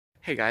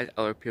Hey guys,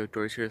 LRP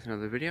Outdoors here with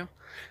another video.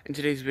 In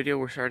today's video,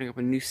 we're starting up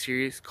a new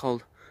series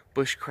called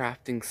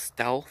Bushcrafting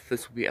Stealth.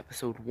 This will be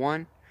episode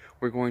 1.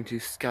 We're going to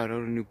scout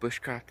out a new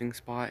bushcrafting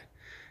spot.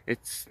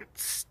 It's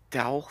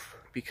stealth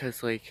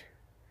because,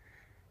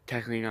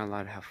 technically you're not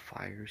allowed to have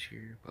fires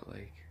here, but,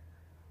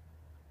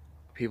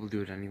 people do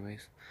it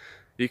anyways.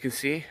 You can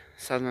see,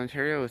 Southern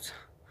Ontario, it's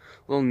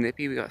a little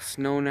nippy. We got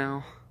snow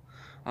now.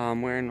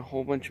 I'm wearing a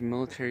whole bunch of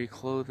military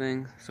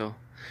clothing, so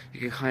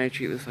you can kind of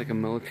treat this like a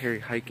military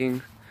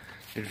hiking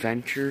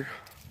adventure.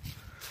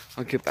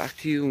 I'll get back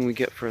to you when we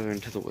get further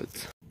into the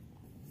woods.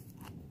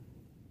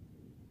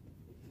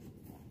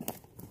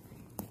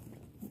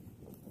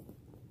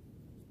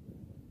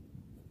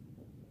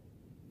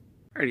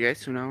 Alrighty guys,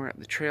 so now we're at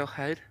the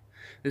trailhead.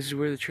 This is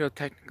where the trail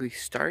technically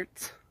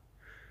starts.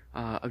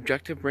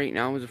 Objective right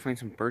now is to find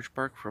some birch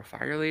bark for a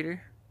fire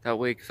later. That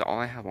way, because all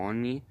I have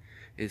on me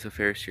is a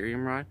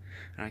ferrocerium rod.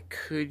 And I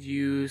could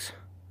use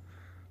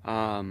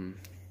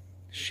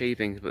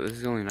shavings, but this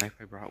is the only knife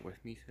I brought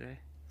with me today.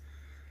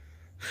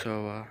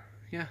 So,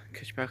 yeah,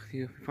 catch back with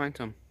you if we find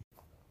some.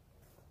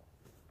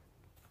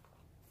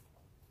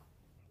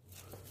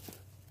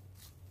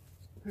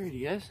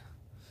 Alrighty guys,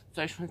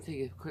 so I just want to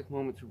take a quick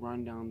moment to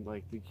run down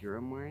the gear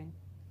I'm wearing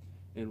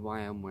and why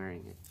I'm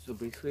wearing it. So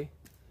basically,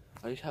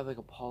 I just have a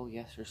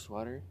polyester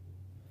sweater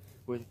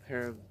with a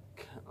pair of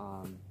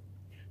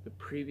the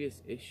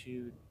previous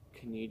issued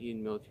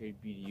Canadian military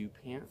BDU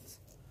pants.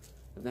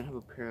 I then have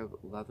a pair of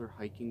leather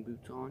hiking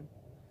boots on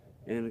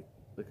and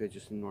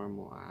just a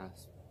normal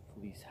ass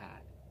fleece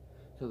hat.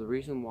 So the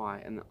reason why,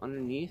 and then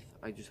underneath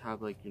I just have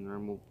your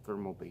normal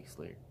thermal base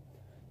layer.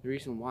 The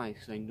reason why is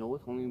because I know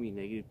it's only going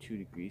to be -2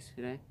 degrees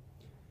today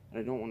and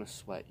I don't want to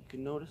sweat. You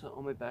can notice that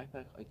on my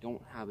backpack I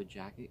don't have a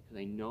jacket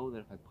because I know that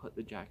if I put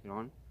the jacket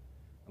on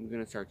I'm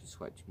going to start to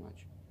sweat too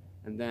much.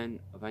 And then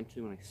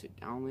eventually when I sit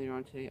down later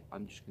on today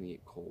I'm just going to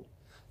get cold.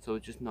 So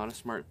it's just not a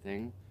smart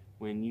thing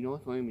when you know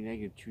it's only going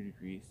to be -2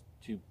 degrees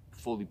to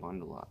fully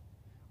bundle up.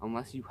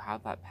 Unless you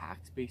have that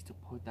pack space to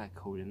put that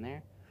coat in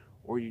there,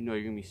 or you know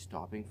you're going to be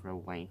stopping for a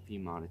lengthy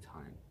amount of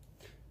time.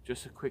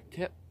 Just a quick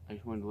tip, I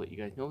just wanted to let you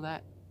guys know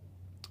that.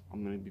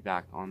 I'm going to be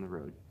back on the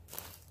road.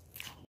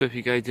 So if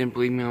you guys didn't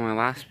believe me on my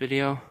last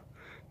video,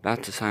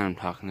 that's the sign I'm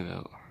talking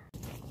about.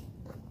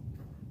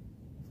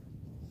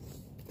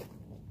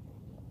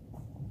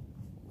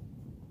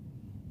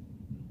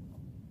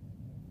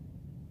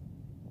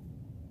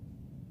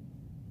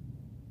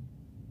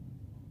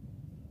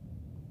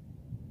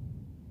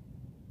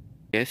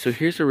 Yeah, so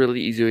here's a really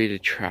easy way to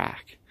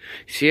track.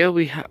 See how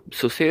we have,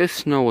 so say the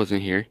snow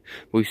wasn't here,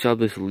 but we saw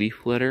this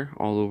leaf litter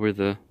all over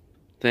the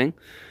thing.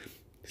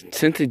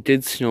 Since it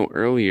did snow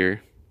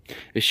earlier,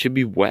 it should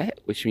be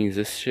wet, which means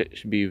this shit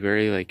should be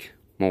very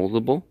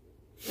moldable.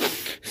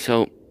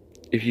 So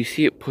if you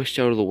see it pushed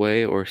out of the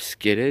way or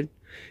skidded,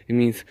 it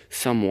means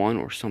someone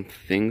or some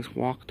things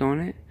walked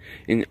on it.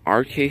 In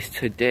our case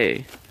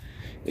today,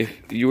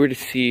 if you were to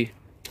see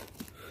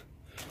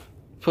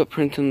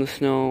footprints in the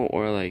snow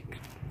or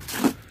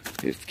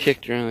it's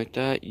kicked around like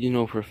that, you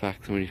know for a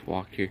fact somebody's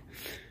walked here.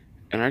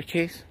 In our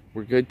case,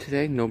 we're good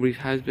today. Nobody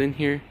has been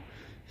here.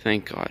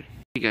 Thank God.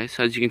 Hey guys,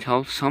 so as you can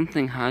tell,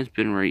 something has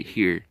been right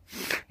here.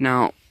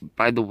 Now,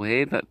 by the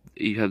way, that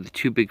you have the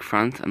 2 big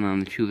fronts and then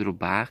the 2 little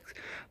backs,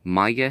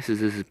 my guess is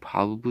this is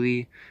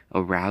probably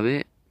a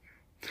rabbit.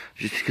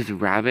 Just because a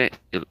rabbit,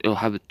 it'll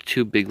have the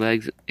 2 big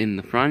legs in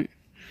the front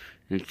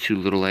and 2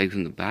 little legs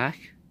in the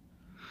back.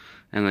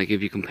 And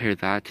if you compare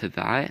that to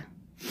that,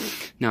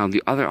 now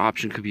the other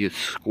option could be a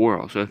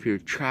squirrel. So if you're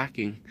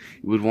tracking,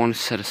 you would want to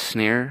set a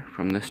snare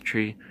from this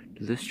tree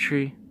to this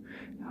tree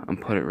and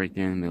put it right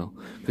there in the middle.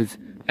 Because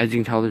as you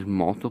can tell, there's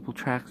multiple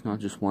tracks, not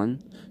just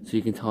one. So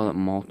you can tell that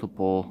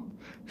multiple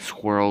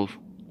squirrels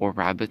or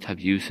rabbits have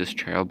used this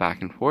trail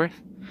back and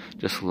forth.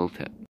 Just a little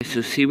tip.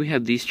 So see, we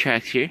have these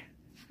tracks here.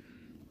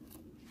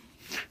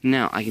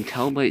 Now I can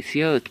tell see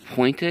how it's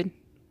pointed?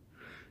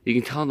 You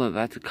can tell that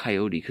that's a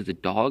coyote because the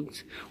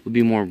dogs would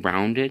be more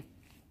rounded,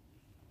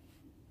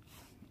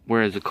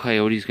 whereas a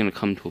coyote is going to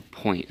come to a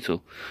point.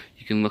 So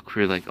you can look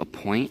for a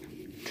point.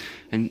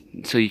 And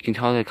so you can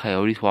tell that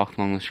coyotes walk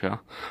along this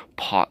trail.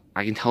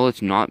 I can tell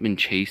it's not been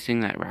chasing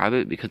that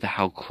rabbit because of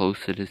how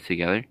close it is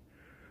together.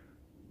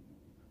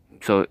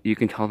 So you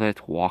can tell that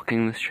it's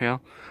walking this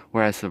trail,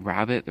 whereas the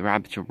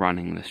rabbits are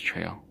running this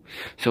trail.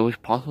 So it's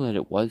possible that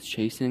it was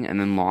chasing and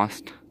then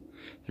lost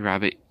the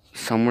rabbit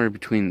somewhere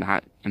between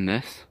that and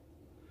this.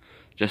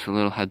 Just a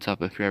little heads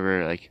up if you're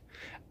ever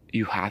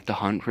you have to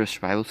hunt for a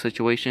survival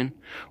situation,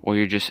 or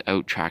you're just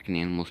out tracking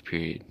animals,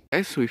 period.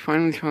 Okay, so we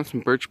finally found some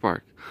birch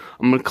bark.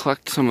 I'm gonna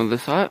collect some of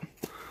this up,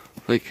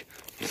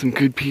 some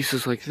good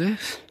pieces like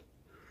this,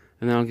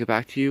 and then I'll get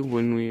back to you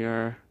when we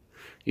are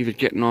either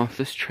getting off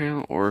this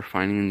trail or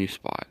finding a new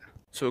spot.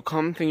 So a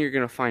common thing you're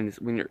gonna find is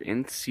when you're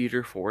in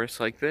cedar forest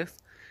like this,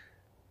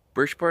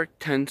 birch bark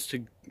tends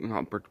to,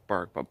 not birch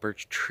bark, but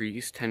birch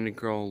trees tend to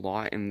grow a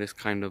lot in this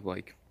kind of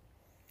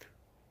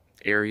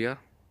area.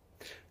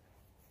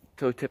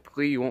 So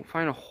typically you won't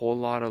find a whole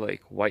lot of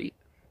white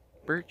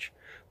birch,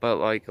 but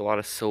like a lot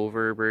of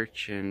silver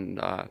birch and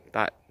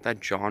that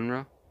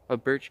genre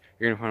of birch,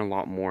 you're gonna find a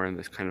lot more in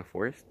this kind of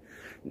forest,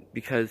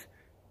 because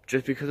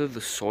of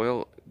the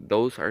soil,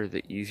 those are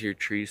the easier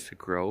trees to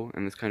grow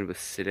in this kind of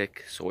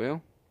acidic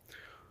soil.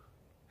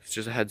 It's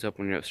just a heads up,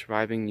 when you're out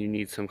surviving, you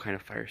need some kind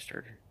of fire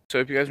starter. So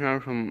if you guys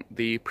remember from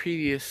the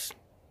previous,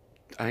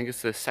 I think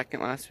it's the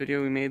second last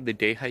video we made, the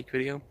day hike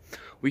video,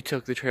 we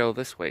took the trail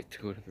this way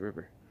to go to the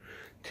river.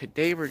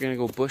 Today we're gonna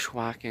go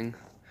bushwhacking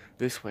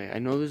this way. I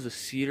know there's a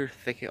cedar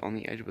thicket on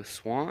the edge of a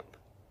swamp.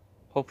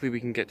 Hopefully we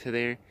can get to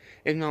there.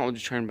 If not, we'll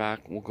just turn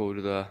back. We'll go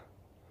to the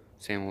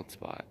same old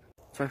spot.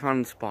 So I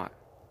found the spot.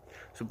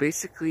 So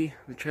basically,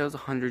 the trail's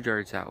 100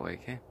 yards that way,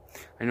 okay?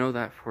 I know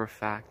that for a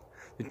fact.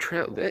 The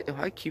trail, if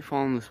I keep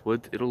following this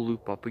woods, it'll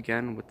loop up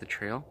again with the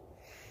trail.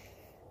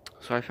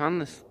 So I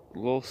found this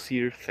little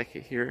cedar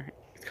thicket here.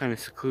 It's kind of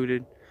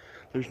secluded.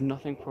 There's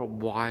nothing for a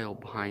while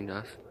behind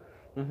us.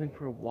 Nothing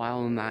for a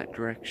while in that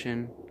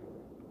direction.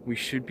 We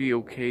should be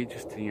okay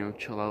just to, you know,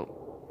 chill out.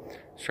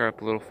 Start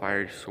up a little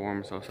fire just to warm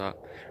ourselves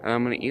up. And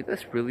I'm gonna eat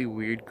this really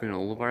weird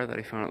granola bar that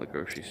I found at the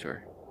grocery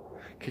store.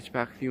 Catch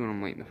back with you when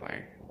I'm lighting the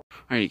fire.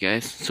 Alright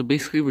guys, so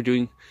basically we're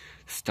doing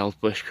stealth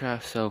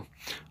bushcraft. So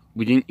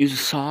we didn't use a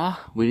saw,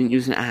 we didn't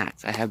use an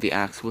axe. I have the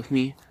axe with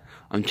me.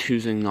 I'm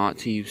choosing not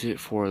to use it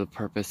for the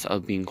purpose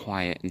of being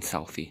quiet and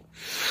stealthy.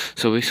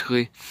 So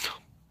basically,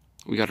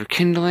 we got our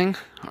kindling,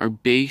 our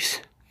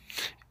base,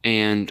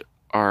 and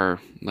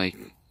our, like,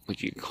 what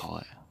do you call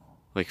it?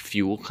 Like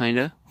fuel,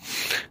 kinda.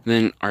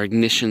 Then our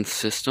ignition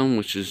system,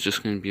 which is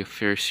just going to be a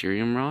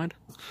ferrocerium rod.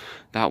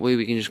 That way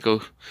we can just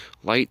go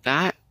light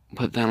that,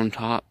 put that on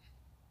top.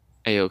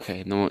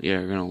 A-okay, then we'll, yeah,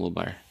 we're gonna granola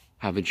bar.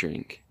 Have a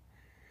drink.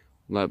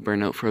 Let it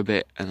burn out for a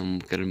bit, and then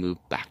we're gonna move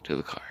back to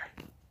the car.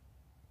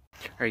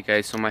 Alright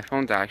guys, so my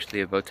phone's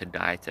actually about to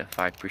die to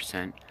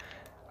 5%.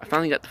 I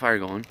finally got the fire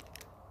going.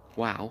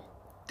 Wow.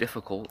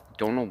 Difficult.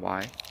 Don't know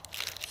why.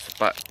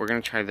 But we're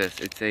gonna try this.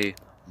 It's a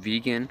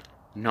vegan,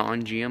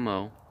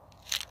 non-GMO,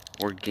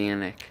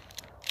 organic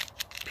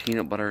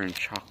peanut butter and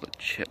chocolate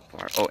chip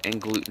bar. Oh, and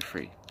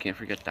gluten-free. Can't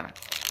forget that.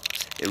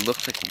 It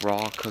looks like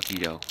raw cookie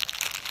dough.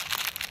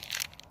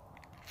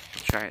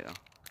 Let's try it though.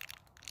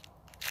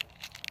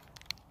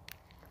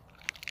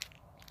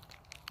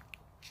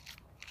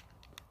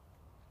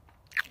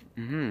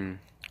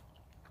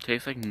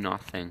 Tastes like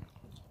nothing.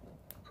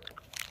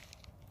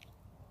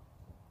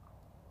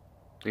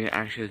 It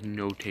actually has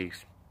no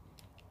taste.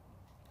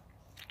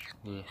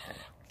 Yes.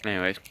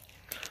 Anyways,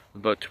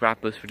 I'm about to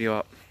wrap this video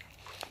up.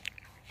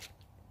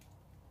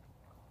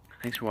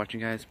 Thanks for watching,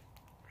 guys.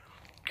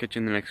 Catch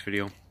you in the next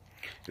video.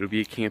 It'll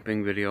be a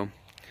camping video,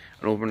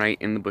 an overnight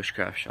in the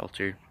bushcraft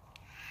shelter.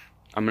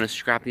 I'm gonna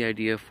scrap the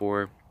idea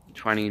for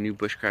finding a new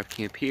bushcraft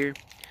camp here.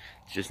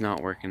 It's just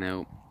not working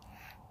out.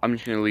 I'm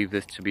just gonna leave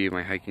this to be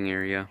my hiking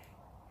area.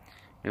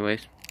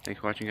 Anyways, thanks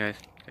for watching, guys.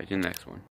 Catch you in the next one.